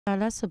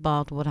Tell us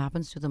about what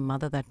happens to the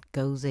mother that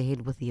goes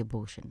ahead with the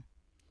abortion.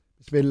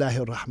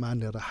 Bismillahir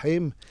Rahmanir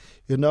Rahim.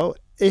 You know,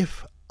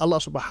 if Allah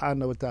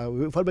subhanahu wa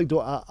ta'ala, if we do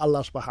Allah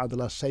subhanahu wa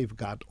ta'ala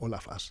safeguard all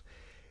of us.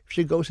 If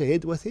she goes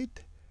ahead with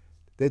it,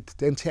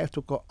 then she has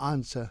to go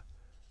answer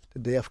the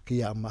day of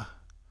Qiyamah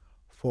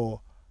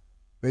for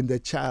when the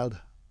child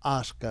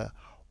asks her,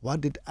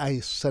 what did I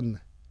sin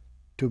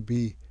to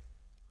be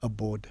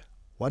aborted?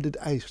 What did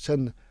I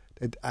sin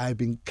that I've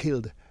been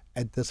killed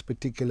at this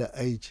particular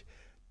age?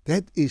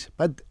 That is,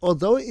 but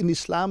although in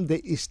Islam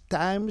there is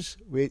times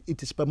where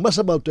it is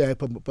permissible to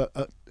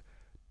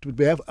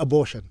have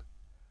abortion,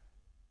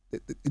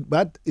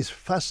 but it's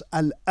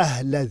fas'al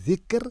ahla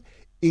dhikr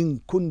in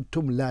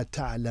kuntum la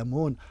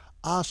ta'lamun.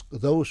 Ask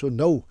those who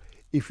know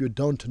if you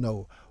don't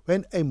know.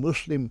 When a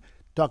Muslim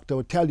doctor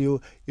will tell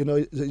you,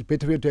 it's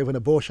better for you to have an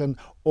abortion,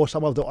 or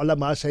some of the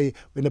ulama say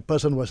when a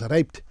person was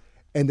raped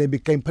and they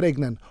became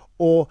pregnant,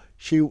 or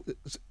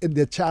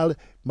the child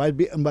might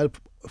be a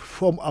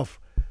form of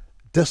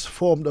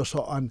disformed or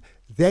so on,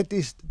 that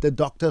is, the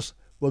doctors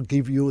will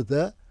give you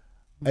the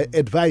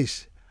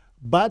advice.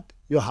 But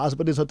your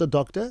husband is not a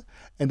doctor,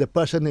 and the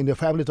person in your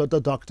family is not a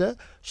doctor,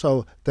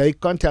 so they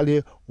can't tell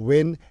you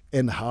when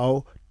and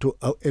how to,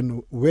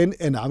 and when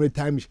and how many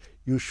times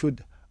you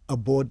should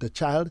abort the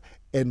child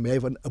and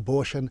have an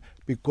abortion,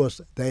 because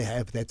they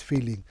have that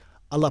feeling.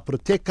 Allah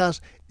protect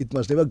us. It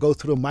must never go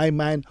through my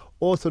mind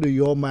or through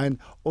your mind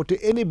or to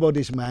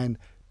anybody's mind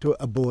to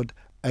abort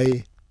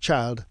a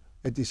child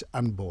that is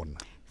unborn.